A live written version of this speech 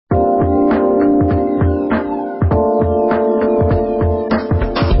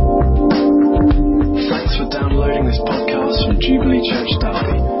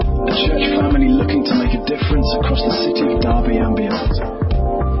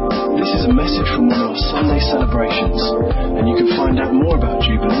a message from one of our Sunday celebrations, and you can find out more about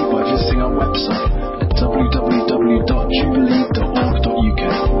Jubilee by visiting our website at www.jubilee.org.uk.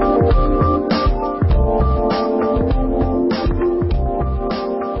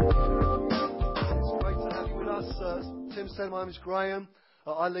 It's great to have you with us. Tim said, my name is Graham.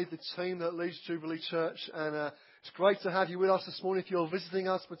 I lead the team that leads Jubilee Church, and it's great to have you with us this morning. If you're visiting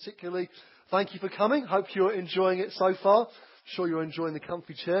us particularly, thank you for coming. Hope you're enjoying it so far. I'm sure you're enjoying the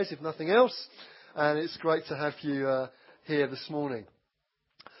comfy chairs, if nothing else. And it's great to have you here this morning.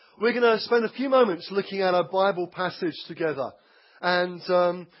 We're going to spend a few moments looking at a Bible passage together. And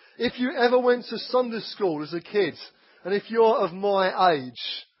if you ever went to Sunday school as a kid, and if you're of my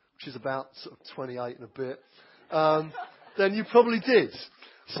age, which is about sort of 28 and a bit, then you probably did.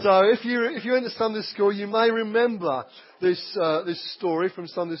 So if you're into Sunday school, you may remember this story from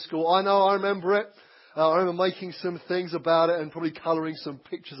Sunday school. I know I remember it. I remember making some things about it and probably colouring some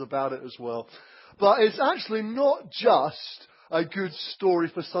pictures about it as well. But it's actually not just a good story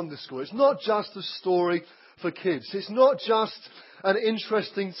for Sunday school. It's not just a story for kids. It's not just an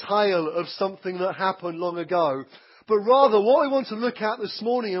interesting tale of something that happened long ago. But rather, what we want to look at this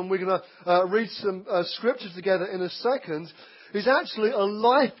morning, and we're going to read some scriptures together in a second, is actually a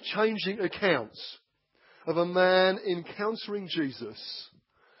life-changing account of a man encountering Jesus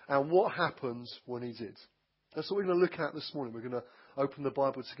and what happens when he did. That's what we're going to look at this morning. We're going to open the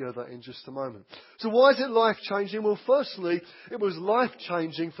Bible together in just a moment. So why is it life-changing? Well, firstly, it was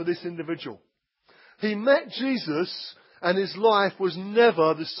life-changing for this individual. He met Jesus and his life was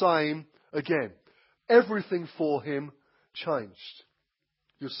never the same again. Everything for him changed.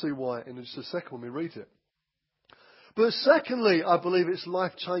 You'll see why in just a second when we read it. But secondly, I believe it's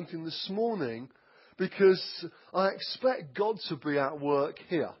life-changing this morning because I expect God to be at work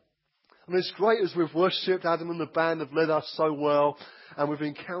here. I mean, it's great as we've worshipped. Adam and the band have led us so well, and we've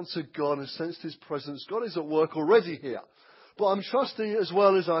encountered God and sensed His presence. God is at work already here. But I'm trusting as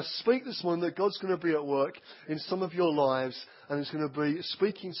well as I speak this morning that God's going to be at work in some of your lives and He's going to be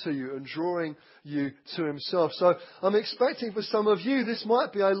speaking to you and drawing you to Himself. So I'm expecting for some of you this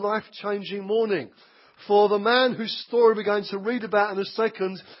might be a life-changing morning. For the man whose story we're going to read about in a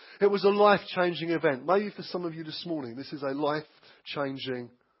second, it was a life-changing event. Maybe for some of you this morning, this is a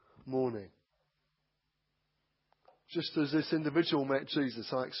life-changing morning. Just as this individual met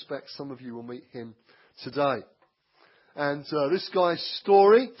Jesus, I expect some of you will meet Him today. And this guy's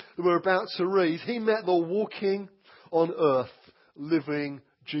story that we're about to read, he met the walking on earth, living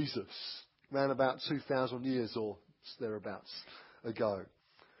Jesus. Man about 2,000 years or thereabouts ago.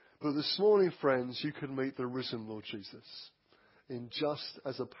 But this morning, friends, you can meet the risen Lord Jesus in just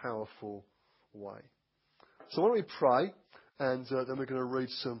as a powerful way. So why don't we pray, and then we're going to read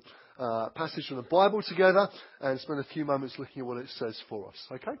some passage from the Bible together and spend a few moments looking at what it says for us.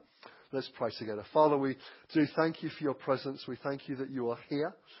 Okay? Let's pray together. Father, we do thank you for your presence. We thank you that you are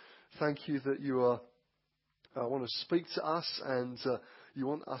here. Thank you that you want to speak to us and you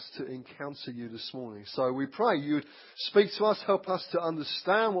want us to encounter you this morning. So we pray you would speak to us, help us to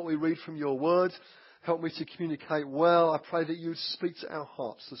understand what we read from your word. Help me to communicate well. I pray that you would speak to our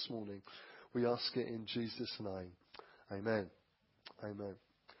hearts this morning. We ask it in Jesus' name. Amen. Amen.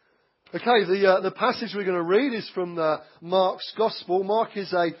 Okay, the passage we're going to read is from Mark's Gospel. Mark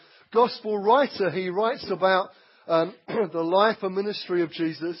is a Gospel writer. He writes about the life and ministry of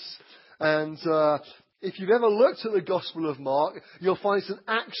Jesus. And if you've ever looked at the Gospel of Mark, you'll find it's an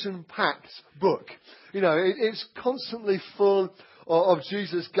action-packed book. You know, it's constantly full of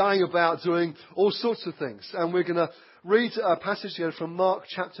Jesus going about doing all sorts of things. And we're going to read a passage here from Mark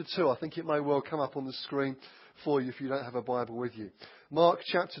chapter 2. I think it may well come up on the screen for you if you don't have a Bible with you. Mark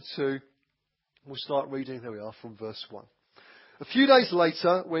chapter 2, we'll start reading, here we are, from verse 1. A few days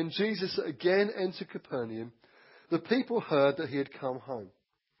later, when Jesus again entered Capernaum, the people heard that he had come home.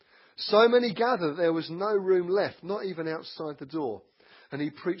 So many gathered that there was no room left, not even outside the door, and he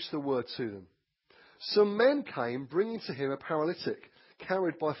preached the word to them. Some men came, bringing to him a paralytic,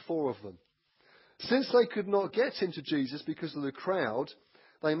 carried by 4 of them. Since they could not get him to Jesus because of the crowd,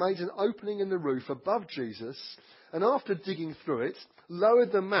 they made an opening in the roof above Jesus, and after digging through it,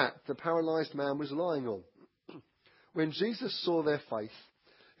 lowered the mat the paralyzed man was lying on. When Jesus saw their faith,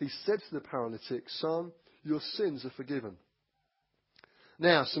 he said to the paralytic, "Son, your sins are forgiven."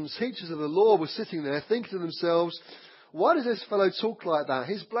 Now, some teachers of the law were sitting there thinking to themselves, "Why does this fellow talk like that?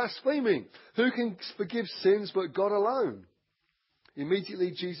 He's blaspheming. Who can forgive sins but God alone?"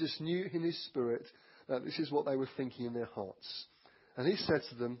 Immediately Jesus knew in his spirit that this is what they were thinking in their hearts. And he said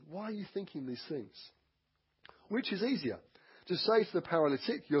to them, "Why are you thinking these things? Which is easier, to say to the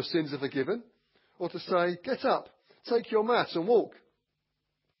paralytic, 'Your sins are forgiven,' or to say, 'Get up, take your mat and walk'?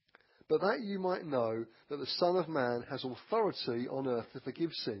 but that you might know that the Son of Man has authority on earth to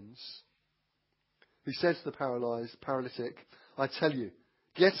forgive sins. He said to the paralytic, I tell you,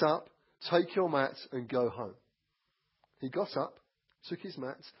 get up, take your mat and go home. He got up, took his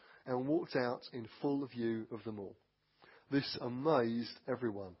mat and walked out in full view of them all. This amazed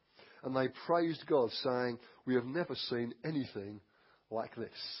everyone, and they praised God, saying, we have never seen anything like this.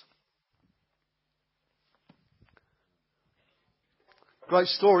 Great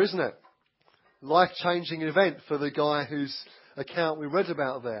story, isn't it? Life-changing event for the guy whose account we read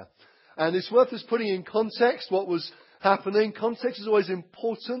about there. And it's worth us putting in context what was happening. Context is always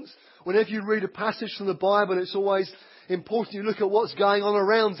important. Whenever you read a passage from the Bible, it's always important you look at what's going on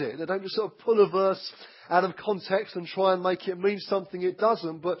around it. They don't just sort of pull a verse out of context and try and make it mean something it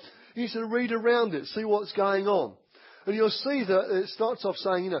doesn't, but you need to read around it, see what's going on. And you'll see that it starts off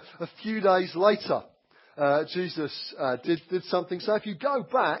saying, a few days later, Jesus did something. So if you go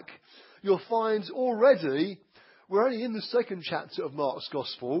back, you'll find already, we're only in the second chapter of Mark's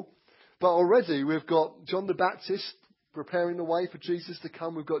Gospel, but already we've got John the Baptist preparing the way for Jesus to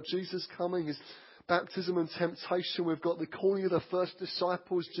come. We've got Jesus coming, his baptism and temptation. We've got the calling of the first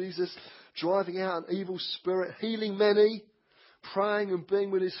disciples, Jesus driving out an evil spirit, healing many, praying and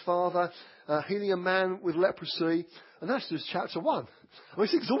being with his Father, healing a man with leprosy. And that's just chapter 1. I mean,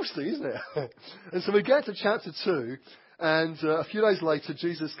 it's exhausting, isn't it? And so we get to chapter 2, and a few days later,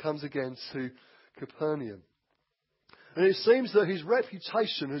 Jesus comes again to Capernaum. And it seems that his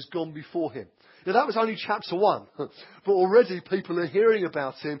reputation has gone before him. Now, that was only chapter 1, but already people are hearing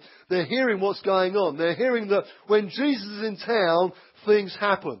about him. They're hearing what's going on. They're hearing that when Jesus is in town, things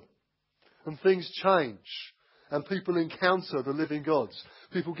happen and things change. And people encounter the living God.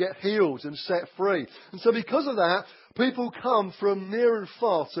 People get healed and set free. And so because of that, people come from near and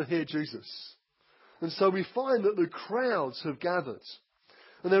far to hear Jesus. And so we find that the crowds have gathered.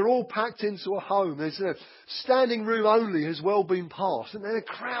 And they're all packed into a home. There's standing room only has well been passed. And they're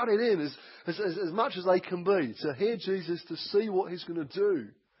crowded in as much as they can be to hear Jesus, to see what he's going to do,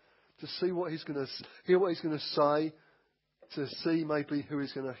 to see what he's going to hear, what he's going to say, to see maybe who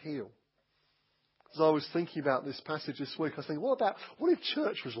he's going to heal. As I was thinking about this passage this week, I was thinking, what if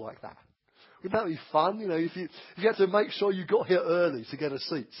church was like that? Would that be fun? If you had to make sure you got here early to get a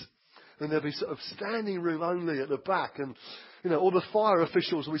seat. And there'd be sort of standing room only at the back. And, all the fire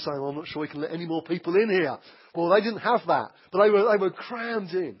officials will be saying, I'm not sure we can let any more people in here. Well, they didn't have that. But they were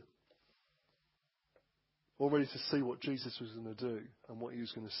crammed in. All ready to see what Jesus was going to do and what he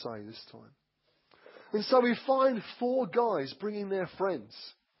was going to say this time. And so we find 4 guys bringing their friends.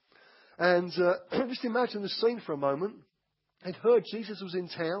 And just imagine the scene for a moment. They'd heard Jesus was in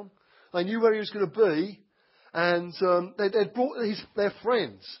town. They knew where he was going to be. And they'd brought their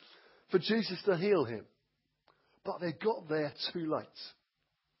friends for Jesus to heal him. But they got there too late.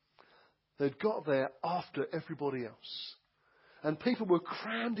 They'd got there after everybody else. And people were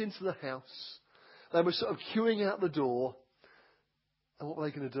crammed into the house. They were sort of queuing out the door. And what were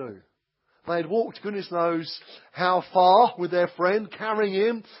they going to do? They had walked goodness knows how far with their friend, carrying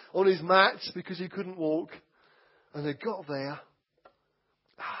him on his mat because he couldn't walk. And they got there,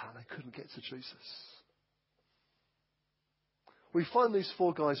 and they couldn't get to Jesus. We find these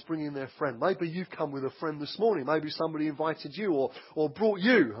 4 guys bringing their friend. Maybe you've come with a friend this morning. Maybe somebody invited you or brought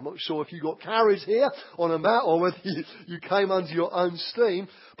you. I'm not sure if you got carried here on a mat or whether you came under your own steam.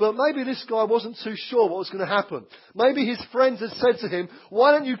 But maybe this guy wasn't too sure what was going to happen. Maybe his friends had said to him,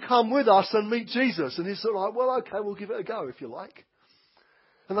 why don't you come with us and meet Jesus? And he's sort of like, well, okay, we'll give it a go if you like.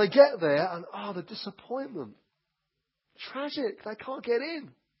 And they get there and, the disappointment. Tragic. They can't get in.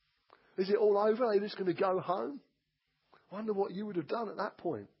 Is it all over? Are they just going to go home? Wonder what you would have done at that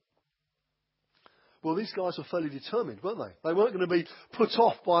point. Well, these guys were fairly determined, weren't they? They weren't going to be put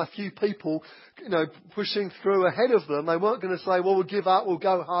off by a few people, pushing through ahead of them. They weren't going to say, well, we'll give up, we'll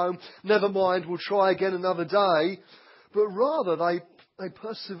go home, never mind, we'll try again another day. But rather, they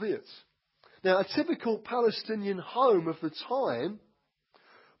persevered. Now, a typical Palestinian home of the time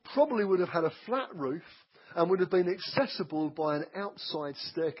probably would have had a flat roof and would have been accessible by an outside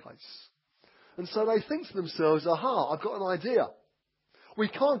staircase. And so they think to themselves, I've got an idea. We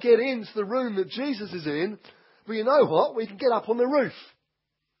can't get into the room that Jesus is in, but you know what? We can get up on the roof.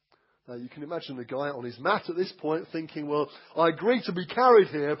 Now you can imagine the guy on his mat at this point thinking, well, I agree to be carried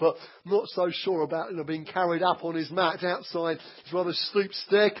here, but not so sure about being carried up on his mat outside his rather steep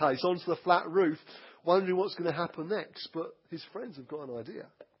staircase onto the flat roof, wondering what's going to happen next. But his friends have got an idea.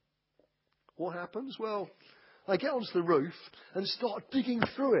 What happens? Well, they get onto the roof and start digging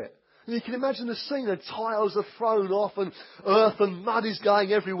through it. And you can imagine the scene. The tiles are thrown off and earth and mud is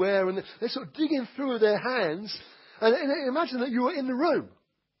going everywhere. And they're sort of digging through with their hands. And imagine that you were in the room.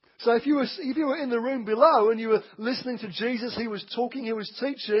 So if you were in the room below and you were listening to Jesus, he was talking, he was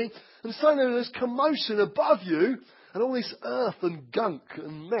teaching, and suddenly there was commotion above you, and all this earth and gunk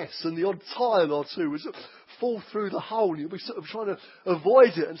and mess and the odd tile or two would sort of fall through the hole. You'd be sort of trying to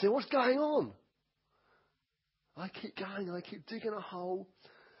avoid it and say, what's going on? I keep going and I keep digging a hole.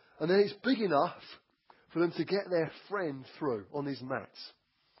 And then it's big enough for them to get their friend through on his mat.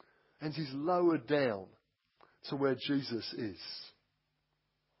 And he's lowered down to where Jesus is.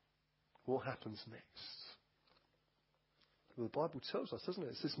 What happens next? Well, the Bible tells us, doesn't it?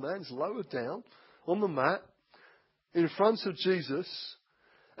 It's this man's lowered down on the mat in front of Jesus.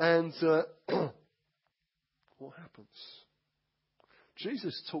 And what happens?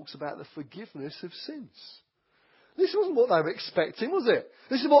 Jesus talks about the forgiveness of sins. This wasn't what they were expecting, was it?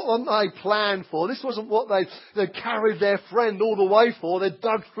 This is what they planned for. This wasn't what they carried their friend all the way for. They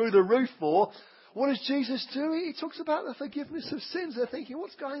dug through the roof for. What does Jesus do? He talks about the forgiveness of sins. They're thinking,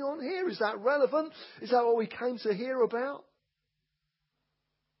 what's going on here? Is that relevant? Is that what we came to hear about?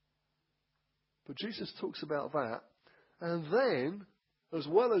 But Jesus talks about that. And then, as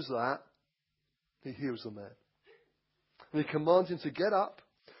well as that, he heals the man. And he commands him to get up,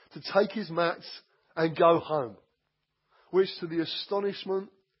 to take his mats and go home. Which, to the astonishment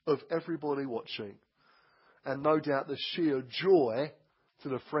of everybody watching, and no doubt the sheer joy to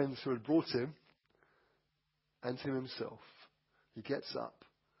the friends who had brought him, and to himself, he gets up,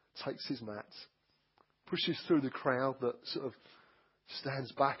 takes his mat, pushes through the crowd that sort of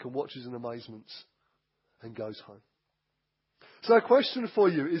stands back and watches in amazement, and goes home. So a question for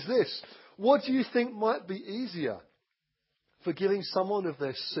you is this: what do you think might be easier, forgiving someone of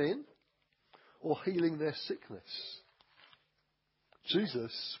their sin or healing their sickness?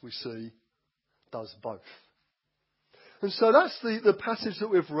 Jesus, we see, does both. And so that's the passage that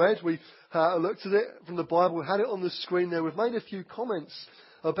we've read. We looked at it from the Bible. We had it on the screen there. We've made a few comments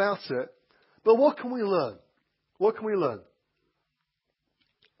about it. But what can we learn? What can we learn?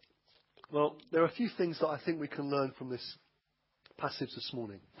 Well, there are a few things that I think we can learn from this passage this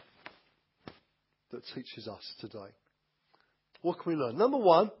morning that teaches us today. What can we learn? Number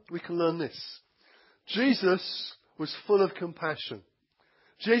one, we can learn this. Jesus was full of compassion.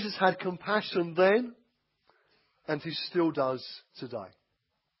 Jesus had compassion then, and he still does today.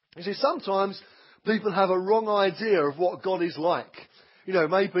 You see, sometimes people have a wrong idea of what God is like. You know,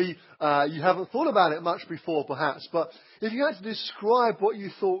 maybe you haven't thought about it much before, perhaps, but if you had to describe what you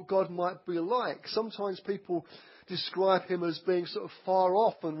thought God might be like, sometimes people describe him as being sort of far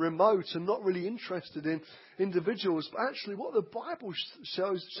off and remote and not really interested in individuals. But actually what the Bible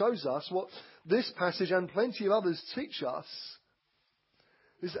shows us, what this passage and plenty of others teach us,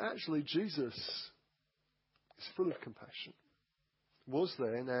 is that actually Jesus is full of compassion. Was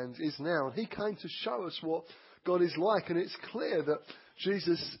then and is now. And he came to show us what God is like. And it's clear that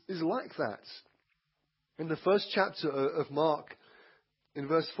Jesus is like that. In the first chapter of Mark, in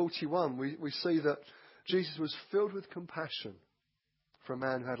verse 41, we see that Jesus was filled with compassion for a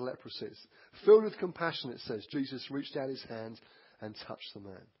man who had leprosy. Filled with compassion, it says. Jesus reached out his hand and touched the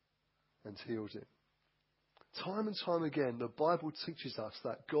man and healed him. Time and time again, the Bible teaches us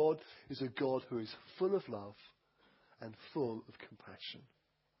that God is a God who is full of love and full of compassion.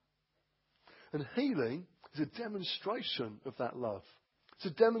 And healing is a demonstration of that love. It's a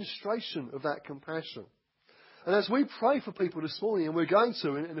demonstration of that compassion. And as we pray for people this morning, and we're going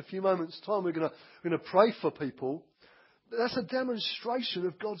to, in a few moments' time, we're going to pray for people, that's a demonstration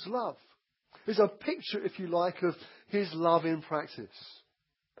of God's love. It's a picture, if you like, of his love in practice.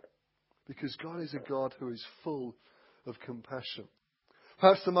 Because God is a God who is full of compassion.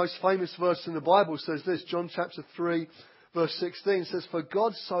 Perhaps the most famous verse in the Bible says this, John chapter 3, verse 16 says, "For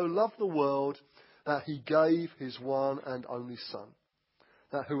God so loved the world that he gave his one and only Son,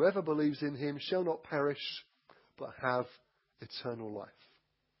 that whoever believes in him shall not perish, but have eternal life."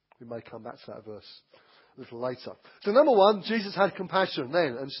 We may come back to that verse a little later. So number one, Jesus had compassion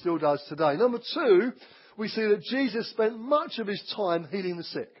then and still does today. Number two, we see that Jesus spent much of his time healing the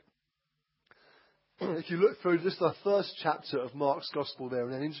sick. If you look through just the first chapter of Mark's Gospel there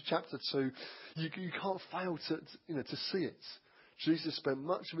and then into chapter 2, you can't fail to see it. Jesus spent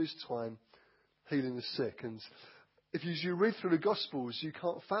much of his time healing the sick. And if you read through the Gospels, you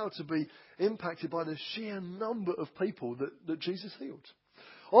can't fail to be impacted by the sheer number of people that Jesus healed.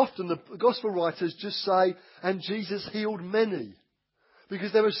 Often the Gospel writers just say, and Jesus healed many.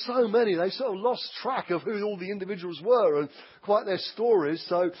 Because there were so many, they sort of lost track of who all the individuals were and quite their stories.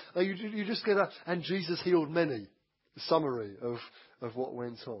 So you just get and Jesus healed many. The summary of what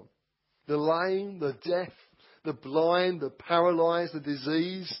went on. The lame, the deaf, the blind, the paralysed, the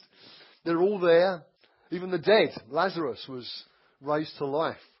diseased, they're all there. Even the dead, Lazarus, was raised to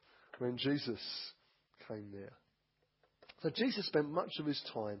life when Jesus came near. So Jesus spent much of his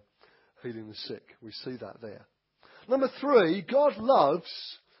time healing the sick. We see that there. Number 3, God loves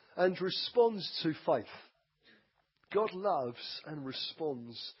and responds to faith. God loves and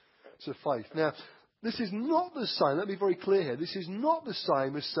responds to faith. Now, this is not the same, let me be very clear here, this is not the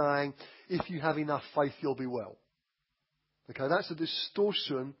same as saying, if you have enough faith, you'll be well. Okay, that's a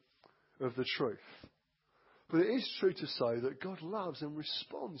distortion of the truth. But it is true to say that God loves and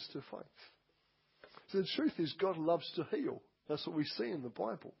responds to faith. So the truth is, God loves to heal. That's what we see in the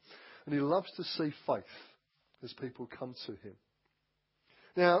Bible. And he loves to see faith as people come to him.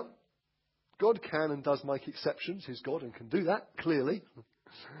 Now, God can and does make exceptions. He's God and can do that, clearly.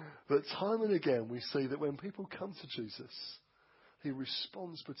 But time and again, we see that when people come to Jesus, he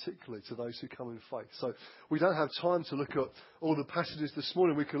responds particularly to those who come in faith. So we don't have time to look at all the passages this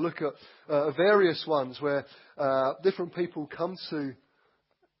morning. We can look at various ones where different people come to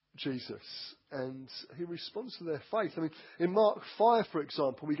Jesus and he responds to their faith. I mean, in Mark 5, for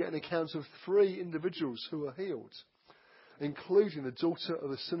example, we get an account of 3 individuals who are healed, including the daughter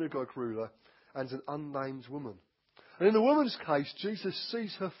of a synagogue ruler and an unnamed woman. And in the woman's case, Jesus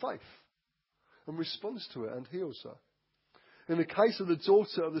sees her faith and responds to it and heals her. In the case of the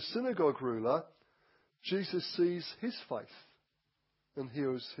daughter of the synagogue ruler, Jesus sees his faith and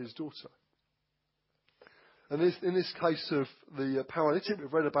heals his daughter. And in this case of the paralytic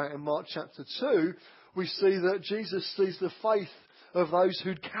we've read about in Mark chapter 2, we see that Jesus sees the faith of those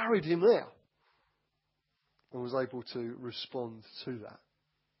who'd carried him there and was able to respond to that.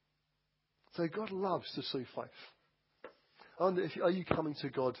 So God loves to see faith. I wonder, are you coming to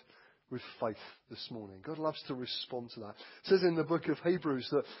God with faith this morning? God loves to respond to that. It says in the book of Hebrews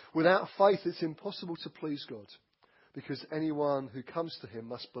that without faith it's impossible to please God, because anyone who comes to him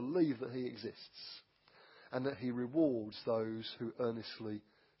must believe that he exists and that he rewards those who earnestly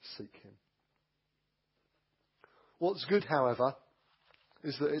seek him. What's good, however,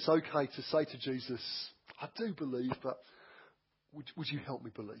 is that it's okay to say to Jesus, I do believe, but would you help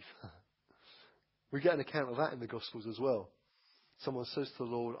me believe? We get an account of that in the Gospels as well. Someone says to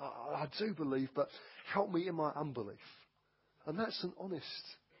the Lord, I do believe, but help me in my unbelief. And that's an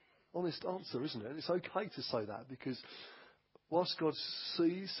honest answer, isn't it? And it's okay to say that, because whilst God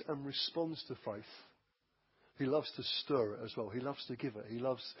sees and responds to faith, he loves to stir it as well. He loves to give it. He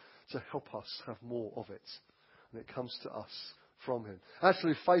loves to help us have more of it. And it comes to us from him.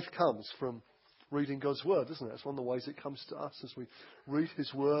 Actually, faith comes from reading God's word, doesn't it? That's one of the ways it comes to us. As we read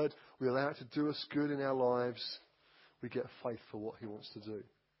his word, we allow it to do us good in our lives. We get faith for what he wants to do.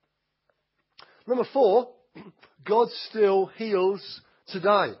 Number 4, God still heals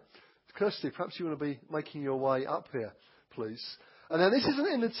today. Kirsty, perhaps you want to be making your way up here, please. And now this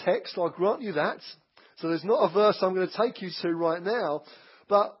isn't in the text, I'll grant you that. So there's not a verse I'm going to take you to right now.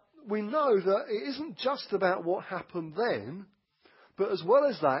 But we know that it isn't just about what happened then, but as well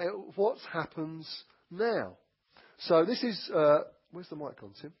as that, what happens now. So this is, where's the mic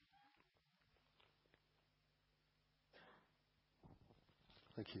gone, Tim?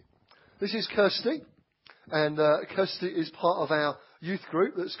 Thank you. This is Kirsty, and Kirsty is part of our youth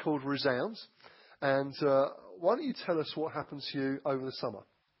group that's called Resound. And why don't you tell us what happened to you over the summer?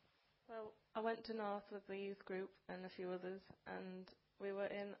 Well, I went to North with the youth group and a few others, and we were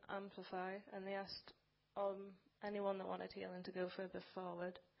in Amplify, and they asked anyone that wanted healing to go further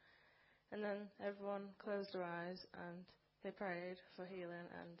forward. And then everyone closed their eyes and they prayed for healing.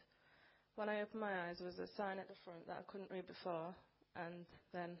 And when I opened my eyes, there was a sign at the front that I couldn't read before. And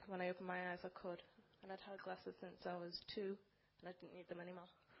then when I opened my eyes, I could. And I'd had glasses since I was 2, and I didn't need them anymore.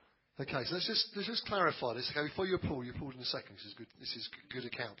 Okay, so let's just clarify this. Okay, before you applaud in a second. This is good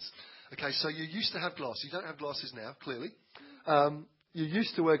accounts. Okay, so you used to have glasses. You don't have glasses now, clearly. You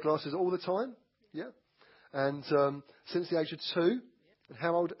used to wear glasses all the time, yeah? And since the age of 2, and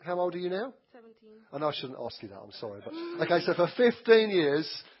how old are you now? 17. I know I shouldn't ask you that. I'm sorry, but okay. So for 15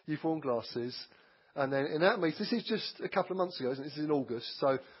 years, you've worn glasses, and then in that meeting, this is just a couple of months ago, isn't it? This is in August,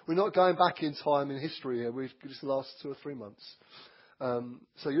 so we're not going back in time in history here. We've just the last 2 or 3 months.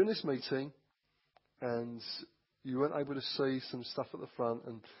 So you're in this meeting, and you weren't able to see some stuff at the front,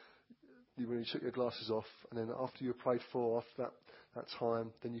 and when you took your glasses off, and then after you were prayed for, after that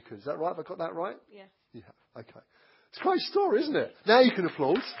time, then you could. Is that right? Have I got that right? Yeah. You have. Okay. It's a great story, isn't it? Now you can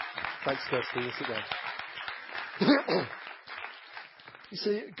applaud. Thanks, Kirsty. Sit down. You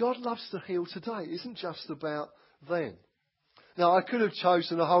see, God loves to heal today. It isn't just about then. Now, I could have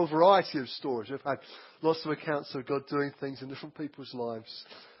chosen a whole variety of stories. We've had lots of accounts of God doing things in different people's lives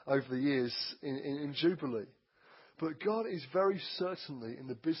over the years in Jubilee. But God is very certainly in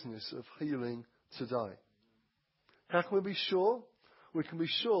the business of healing today. How can we be sure? We can be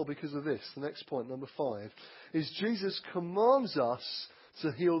sure because of this. The next point, number 5, is Jesus commands us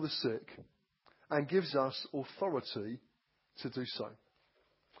to heal the sick and gives us authority to do so.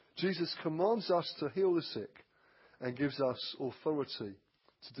 Jesus commands us to heal the sick and gives us authority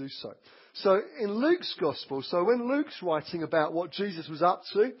to do so. So in Luke's Gospel, so when Luke's writing about what Jesus was up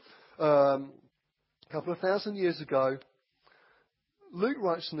to a couple of thousand years ago, Luke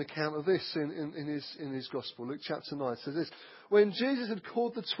writes an account of this in his Gospel. Luke chapter 9 says this: when Jesus had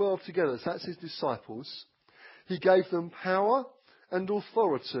called the 12 together, so that's his disciples, he gave them power and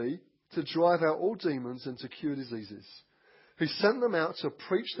authority to drive out all demons and to cure diseases. He sent them out to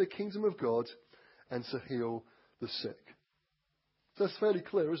preach the kingdom of God and to heal the sick. So that's fairly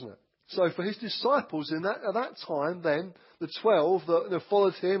clear, isn't it? So for his disciples at that time, then, the 12 that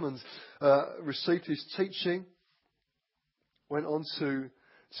followed him and received his teaching, went on to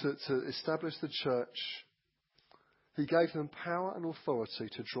establish the church. He gave them power and authority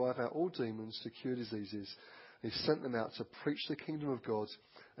to drive out all demons, to cure diseases. He sent them out to preach the kingdom of God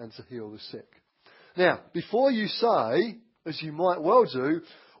and to heal the sick. Now, before you say, as you might well do,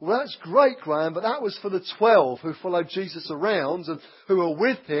 well, that's great, Graham, but that was for the 12 who followed Jesus around and who were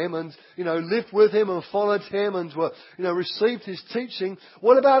with him and, lived with him and followed him and were, received his teaching.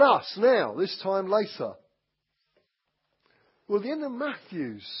 What about us now, this time later? Well, at the end of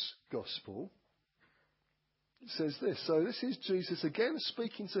Matthew's Gospel, it says this. So this is Jesus again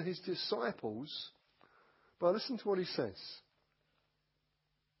speaking to his disciples. But listen to what he says.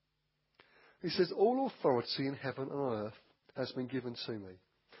 He says, all authority in heaven and on earth has been given to me.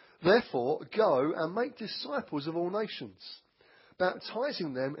 Therefore, go and make disciples of all nations,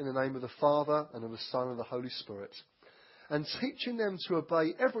 baptizing them in the name of the Father and of the Son and of the Holy Spirit, and teaching them to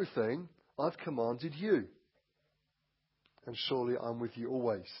obey everything I've commanded you. And surely I'm with you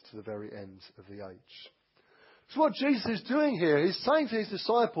always to the very end of the age. So what Jesus is doing here, he's saying to his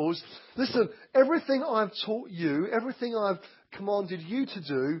disciples, listen, everything I've taught you, everything I've commanded you to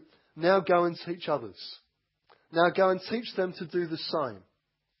do, now go and teach others. Now go and teach them to do the same.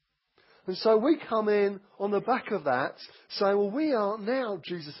 And so we come in on the back of that, saying, well, we are now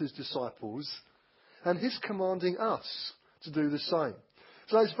Jesus' disciples, and he's commanding us to do the same.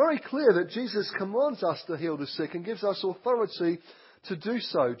 So it's very clear that Jesus commands us to heal the sick and gives us authority to do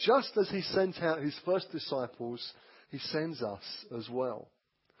so. Just as he sent out his first disciples, he sends us as well.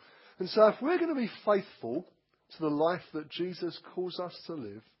 And so if we're going to be faithful to the life that Jesus calls us to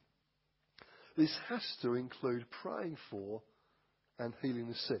live, this has to include praying for and healing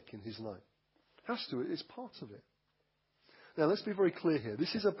the sick in his name. Has to. It's part of it. Now let's be very clear here.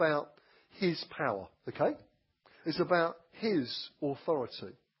 This is about his power, okay? It's about his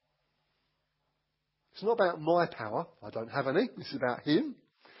authority. It's not about my power. I don't have any. This is about him.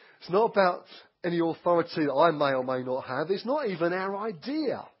 It's not about any authority that I may or may not have. It's not even our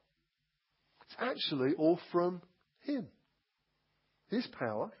idea. It's actually all from him. His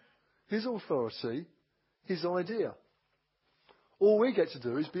power, his authority, his idea. All we get to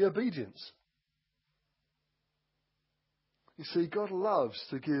do is be obedient. You see, God loves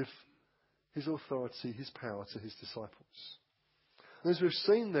to give his authority, his power to his disciples. And as we've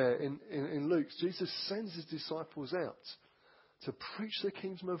seen there in Luke, Jesus sends his disciples out to preach the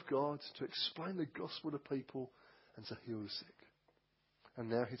kingdom of God, to explain the gospel to people, and to heal the sick. And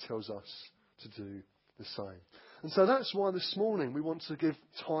now he tells us to do the same. And so that's why this morning we want to give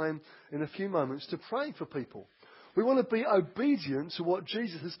time in a few moments to praying for people. We want to be obedient to what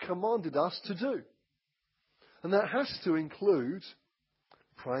Jesus has commanded us to do. And that has to include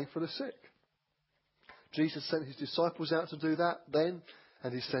praying for the sick. Jesus sent his disciples out to do that then,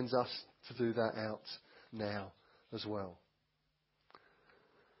 and he sends us to do that out now as well.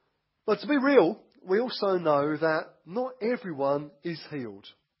 But to be real, we also know that not everyone is healed.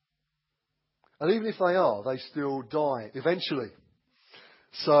 And even if they are, they still die eventually.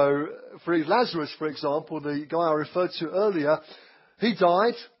 So, for Lazarus, for example, the guy I referred to earlier, he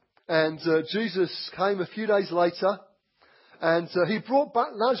died, and Jesus came a few days later, and he brought back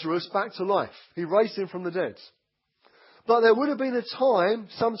Lazarus back to life. He raised him from the dead. But there would have been a time,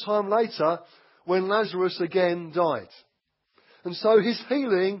 sometime later, when Lazarus again died. And so his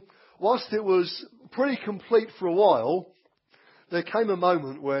healing, whilst it was pretty complete for a while, there came a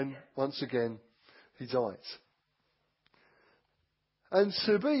moment when, once again, he died. And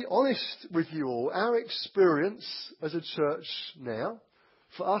to be honest with you all, our experience as a church now,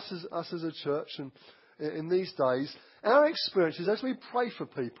 for us as a church and in these days, our experience is as we pray for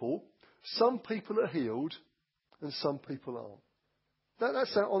people, some people are healed and some people aren't.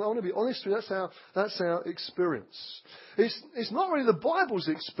 That's our, I want to be honest with you, that's our experience. It's not really the Bible's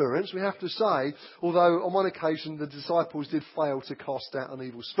experience, we have to say, although on one occasion the disciples did fail to cast out an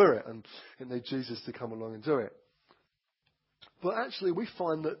evil spirit and it needed Jesus to come along and do it. But actually we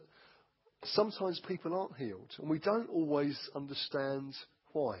find that sometimes people aren't healed and we don't always understand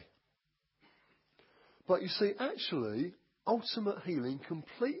why. But you see, actually, ultimate healing,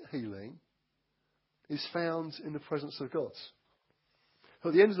 complete healing, is found in the presence of God.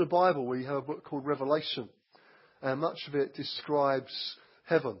 At the end of the Bible, we have a book called Revelation, and much of it describes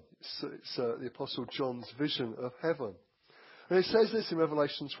heaven. It's the Apostle John's vision of heaven. And it says this in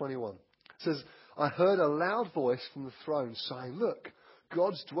Revelation 21. It says, I heard a loud voice from the throne saying, look,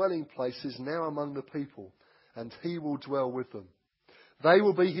 God's dwelling place is now among the people, and he will dwell with them. They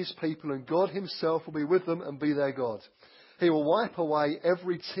will be his people, and God himself will be with them and be their God. He will wipe away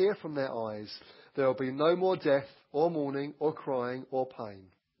every tear from their eyes. There will be no more death, or mourning, or crying, or pain.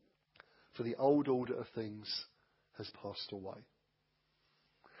 For the old order of things has passed away.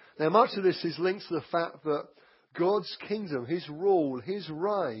 Now, much of this is linked to the fact that God's kingdom, his rule, his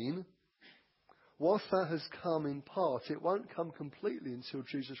reign, whilst that has come in part, it won't come completely until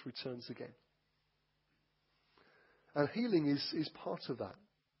Jesus returns again. And healing is part of that.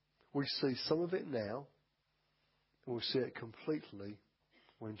 We see some of it now, and we'll see it completely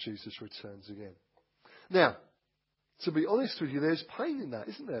when Jesus returns again. Now, to be honest with you, there's pain in that,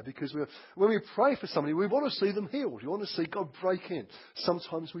 isn't there? Because when we pray for somebody, we want to see them healed. We want to see God break in.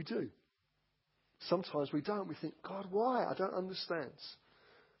 Sometimes we do. Sometimes we don't. We think, God, why? I don't understand.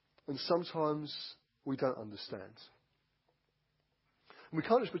 And sometimes we don't understand. And we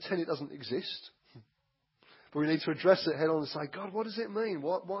can't just pretend it doesn't exist. But we need to address it head on and say, God, what does it mean?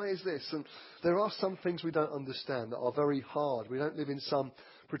 Why is this? And there are some things we don't understand that are very hard. We don't live in some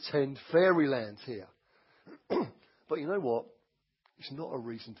pretend fairyland here. But you know what? It's not a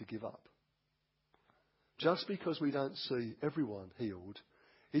reason to give up. Just because we don't see everyone healed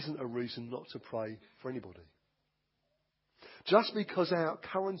isn't a reason not to pray for anybody. Just because our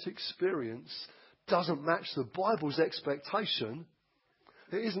current experience doesn't match the Bible's expectation,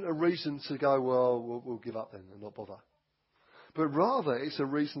 it isn't a reason to go, well, we'll give up then and not bother. But rather, it's a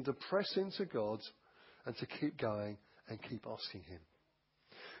reason to press into God and to keep going and keep asking him.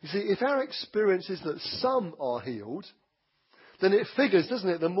 You see, if our experience is that some are healed, then it figures, doesn't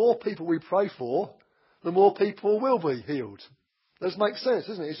it? The more people we pray for, the more people will be healed. That makes sense,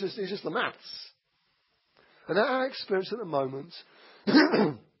 doesn't it? It's just the maths. And our experience at the moment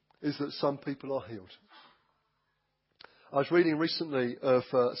is that some people are healed. I was reading recently of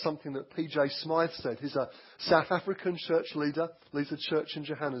something that P.J. Smythe said. He's a South African church leader, leads a church in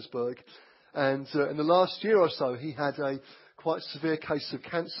Johannesburg. And in the last year or so, he had a quite severe case of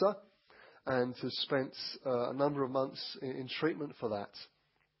cancer and has spent a number of months in treatment for that.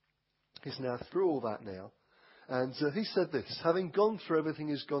 He's now through all that now. And he said this, having gone through everything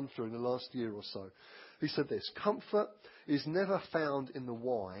he's gone through in the last year or so, he said this, comfort is never found in the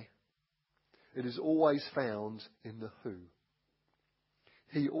why. It is always found in the who.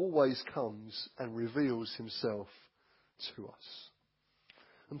 He always comes and reveals himself to us.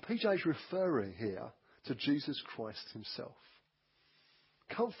 And PJ is referring here to Jesus Christ himself.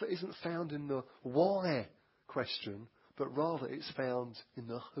 Comfort isn't found in the why question, but rather it's found in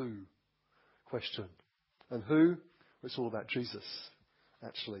the who question. And who? It's all about Jesus,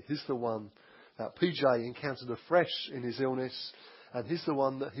 actually. He's the one that PJ encountered afresh in his illness, and he's the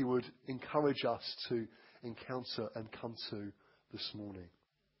one that he would encourage us to encounter and come to this morning.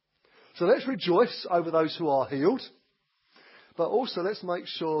 So let's rejoice over those who are healed, but also let's make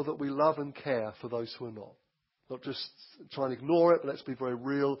sure that we love and care for those who are not. Not just try and ignore it, but let's be very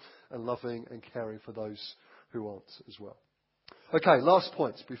real and loving and caring for those who aren't as well. Okay, last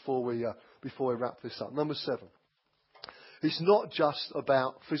point before we wrap this up. Number 7. It's not just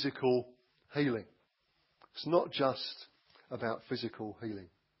about physical healing. It's not just about physical healing.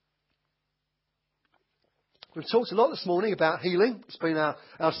 We've talked a lot this morning about healing. It's been our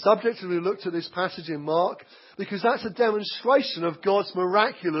subject as we looked at this passage in Mark, because that's a demonstration of God's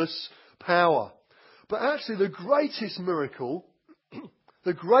miraculous power. But actually the greatest miracle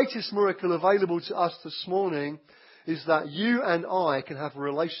available to us this morning is that you and I can have a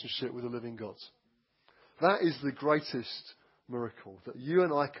relationship with the living God. That is the greatest miracle, that you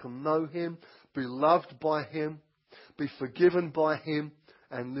and I can know him, be loved by him, be forgiven by him,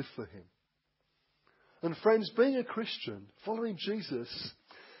 and live for him. And friends, being a Christian, following Jesus,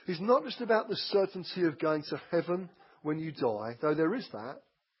 is not just about the certainty of going to heaven when you die, though there is that,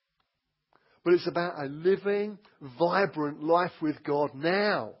 but it's about a living, vibrant life with God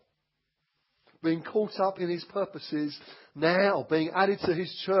now. being caught up in his purposes now, being added to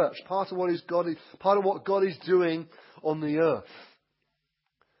his church, part of what God is doing on the earth.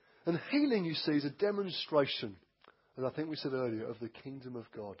 And healing, you see, is a demonstration, as I think we said earlier, of the kingdom of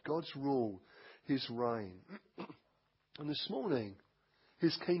God. God's rule, his reign. And this morning,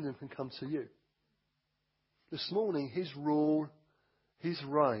 his kingdom can come to you. This morning, his rule, his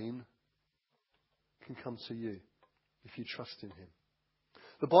reign can come to you if you trust in him.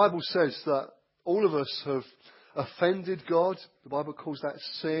 The Bible says that all of us have offended God. The Bible calls that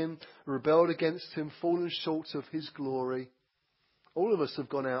sin, rebelled against him, fallen short of his glory. All of us have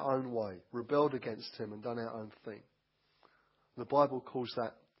gone our own way, rebelled against him and done our own thing. The Bible calls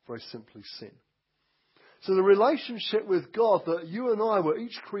that very simply sin. So the relationship with God that you and I were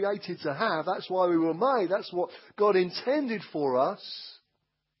each created to have, that's why we were made, that's what God intended for us,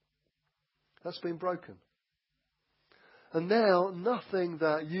 that's been broken. And now nothing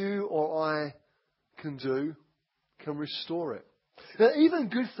that you or I can do can restore it. Now, even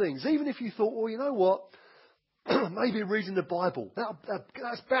good things, even if you thought, well, you know what, maybe reading the Bible,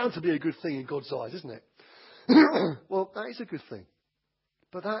 that's bound to be a good thing in God's eyes, isn't it? Well, that is a good thing.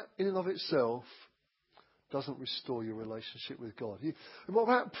 But that in and of itself doesn't restore your relationship with God. And what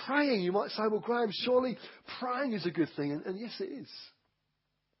about praying? You might say, well, Graham, surely praying is a good thing. And yes, it is.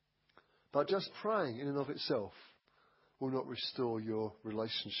 But just praying in and of itself will not restore your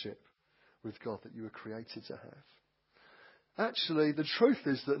relationship with God that you were created to have. Actually, the truth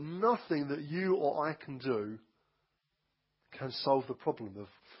is that nothing that you or I can do can solve the problem of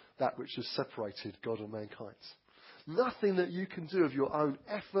that which has separated God and mankind. Nothing that you can do of your own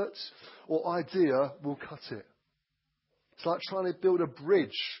efforts or idea will cut it. It's like trying to build a bridge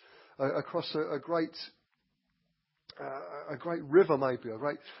across a great river, maybe, a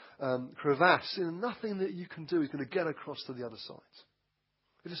great crevasse. And nothing that you can do is going to get across to the other side.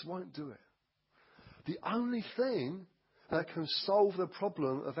 It just won't do it. The only thing that can solve the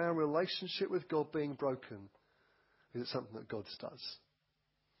problem of our relationship with God being broken is it's something that God does.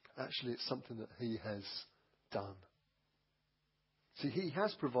 Actually, it's something that he has done. See, he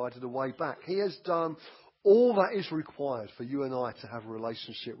has provided a way back. He has done all that is required for you and I to have a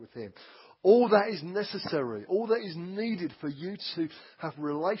relationship with him. All that is necessary, all that is needed for you to have a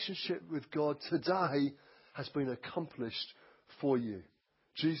relationship with God today has been accomplished for you.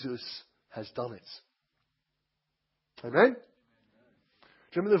 Jesus has done it. Amen? Do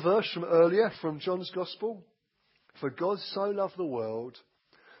you remember the verse from earlier from John's Gospel? For God so loved the world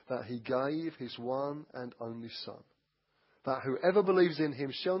that he gave his one and only Son, that whoever believes in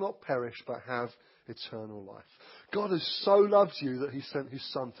him shall not perish but have eternal life. God has so loved you that he sent his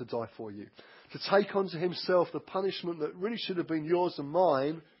Son to die for you, to take onto himself the punishment that really should have been yours and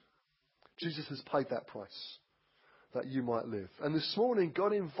mine. Jesus has paid that price that you might live. And this morning,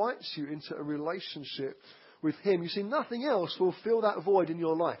 God invites you into a relationship with him. You see, nothing else will fill that void in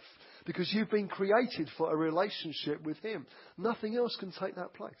your life because you've been created for a relationship with him. Nothing else can take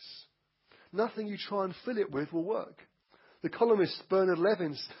that place. Nothing you try and fill it with will work. The columnist Bernard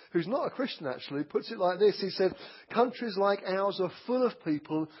Levins, who's not a Christian actually, puts it like this. He said, countries like ours are full of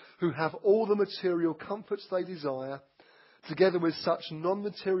people who have all the material comforts they desire, together with such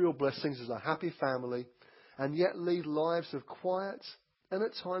non-material blessings as a happy family, and yet lead lives of quiet and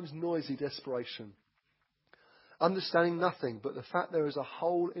at times noisy desperation, understanding nothing but the fact there is a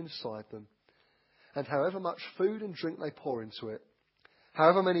hole inside them, and however much food and drink they pour into it,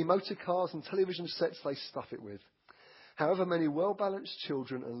 however many motor cars and television sets they stuff it with, however many well-balanced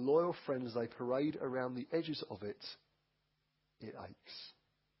children and loyal friends they parade around the edges of it, it aches.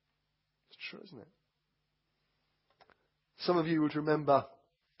 It's true, isn't it? Some of you would remember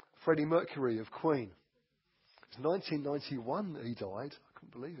Freddie Mercury of Queen. It was 1991 that he died. I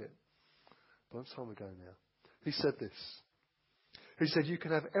couldn't believe it. A long time ago now. He said this. He said, you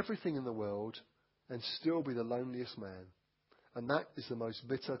can have everything in the world and still be the loneliest man. And that is the most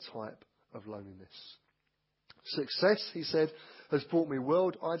bitter type of loneliness. Success, he said, has brought me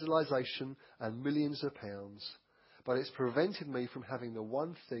world idolization and millions of pounds, but it's prevented me from having the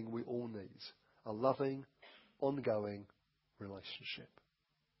one thing we all need, a loving, ongoing relationship.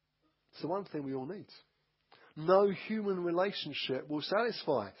 It's the one thing we all need. No human relationship will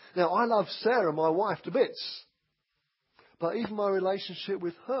satisfy. Now, I love Sarah, my wife, to bits, but even my relationship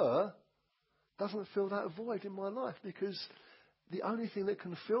with her doesn't fill that void in my life because the only thing that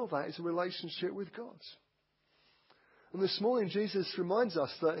can fill that is a relationship with God. And this morning, Jesus reminds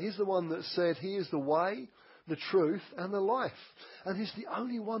us that he's the one that said he is the way, the truth, and the life. And he's the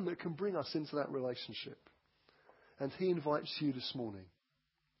only one that can bring us into that relationship. And he invites you this morning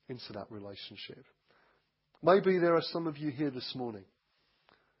into that relationship. Maybe there are some of you here this morning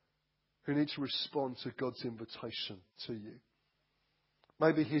who need to respond to God's invitation to you.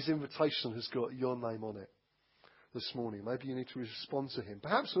 Maybe his invitation has got your name on it this morning. Maybe you need to respond to him,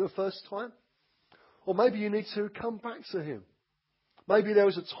 perhaps for the first time. Or maybe you need to come back to him. Maybe there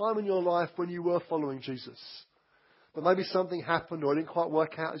was a time in your life when you were following Jesus. But maybe something happened or it didn't quite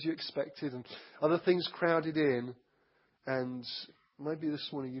work out as you expected and other things crowded in. And maybe this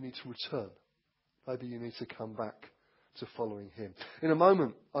morning you need to return. Maybe you need to come back to following him. In a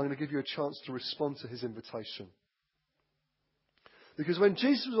moment, I'm going to give you a chance to respond to his invitation. Because when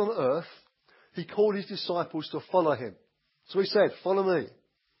Jesus was on earth, he called his disciples to follow him. So he said, follow me.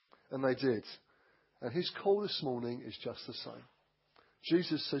 And they did. And his call this morning is just the same.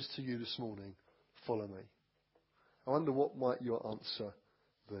 Jesus says to you this morning, follow me. I wonder what might your answer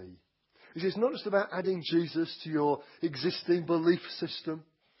be. It's not just about adding Jesus to your existing belief system,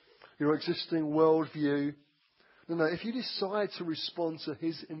 your existing worldview. No, if you decide to respond to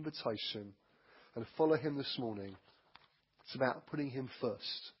his invitation and follow him this morning, it's about putting him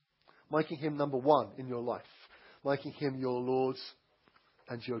first, making him number one in your life, making him your Lord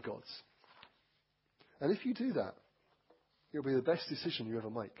and your God. And if you do that, it'll be the best decision you ever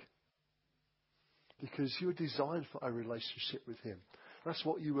make. Because you're designed for a relationship with him. That's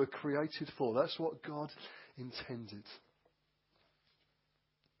what you were created for. That's what God intended.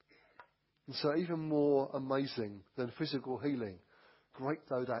 And so even more amazing than physical healing, great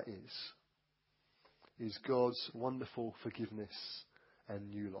though that is God's wonderful forgiveness and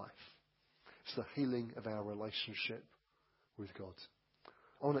new life. It's the healing of our relationship with God.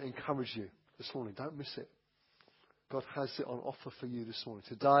 I want to encourage you this morning. Don't miss it. God has it on offer for you this morning.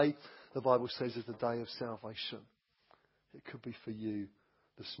 Today, the Bible says, is the day of salvation. It could be for you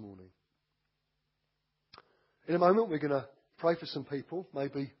this morning. In a moment, we're going to pray for some people,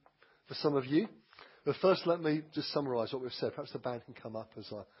 maybe for some of you. But first, let me just summarise what we've said. Perhaps the band can come up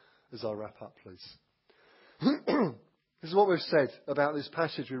as I wrap up, please. This is what we've said about this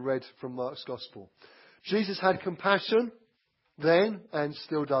passage we read from Mark's Gospel. Jesus had compassion then and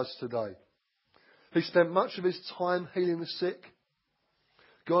still does today. He spent much of his time healing the sick.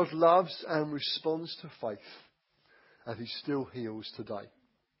 God loves and responds to faith, and he still heals today.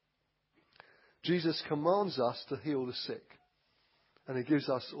 Jesus commands us to heal the sick, and he gives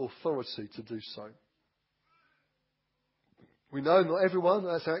us authority to do so. We know not everyone,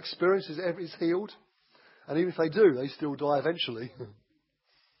 that's our experience, is healed. And even if they do, they still die eventually.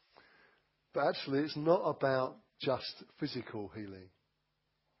 But actually, it's not about just physical healing.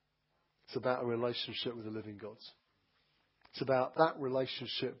 It's about a relationship with the living God. It's about that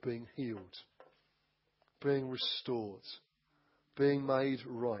relationship being healed, being restored, being made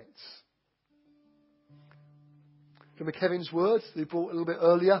right. Remember Kevin's words that he brought a little bit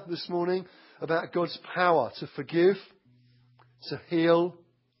earlier this morning about God's power to forgive, to heal,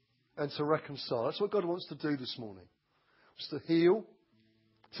 and to reconcile. That's what God wants to do this morning. He wants to heal,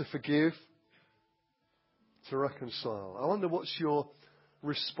 to forgive, to reconcile. I wonder what's your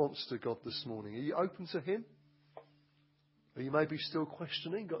response to God this morning. Are you open to him? Are you maybe still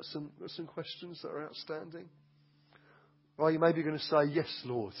questioning? Got some questions that are outstanding? Or are you maybe going to say, yes,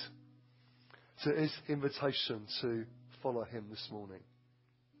 Lord, to his invitation to follow him this morning?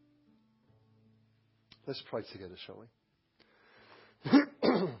 Let's pray together, shall we?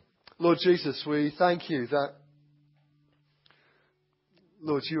 Lord Jesus, we thank you that,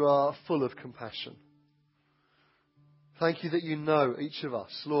 Lord, you are full of compassion. Thank you that you know each of us.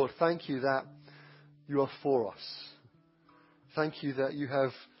 Lord, thank you that you are for us. Thank you that you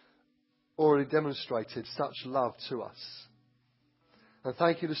have already demonstrated such love to us. And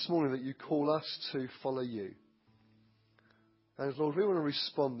thank you this morning that you call us to follow you. And Lord, we want to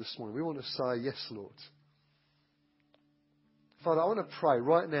respond this morning. We want to say, yes, Lord. Father, I want to pray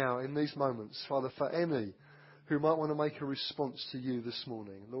right now in these moments, Father, for any who might want to make a response to you this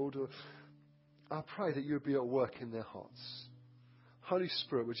morning. Lord, I pray that you would be at work in their hearts. Holy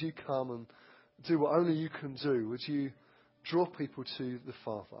Spirit, would you come and do what only you can do? Would you draw people to the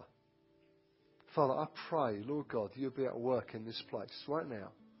Father? Father, I pray, Lord God, you'll be at work in this place right now.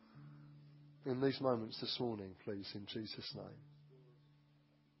 In these moments this morning, please, in Jesus' name.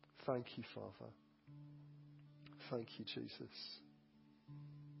 Thank you, Father. Thank you, Jesus.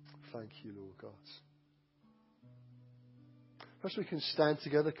 Thank you, Lord God. Perhaps we can stand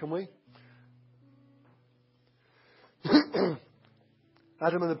together, can we?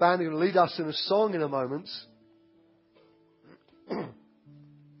 Adam and the band are going to lead us in a song in a moment.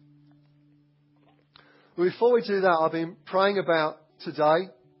 But before we do that, I've been praying about today.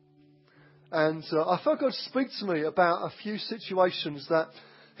 And I felt God speak to me about a few situations that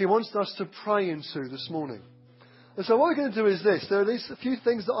he wants us to pray into this morning. And so what we're going to do is this. There are a few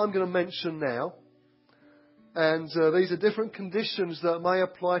things that I'm going to mention now. And these are different conditions that may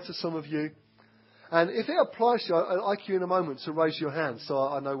apply to some of you. And if it applies to you, I'd like you in a moment to raise your hand so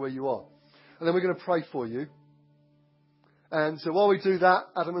I know where you are. And then we're going to pray for you. And so while we do that,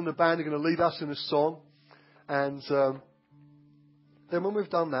 Adam and the band are going to lead us in a song. And then when we've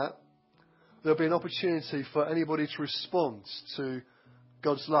done that, there'll be an opportunity for anybody to respond to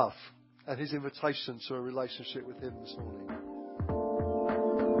God's love and His invitation to a relationship with Him this morning.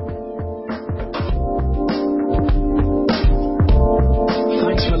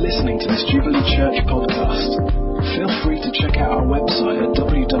 Thanks for listening to this Jubilee Church podcast. Feel free to check out our website at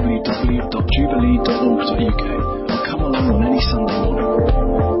www.jubilee.org.uk or come along on any Sunday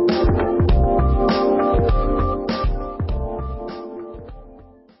morning.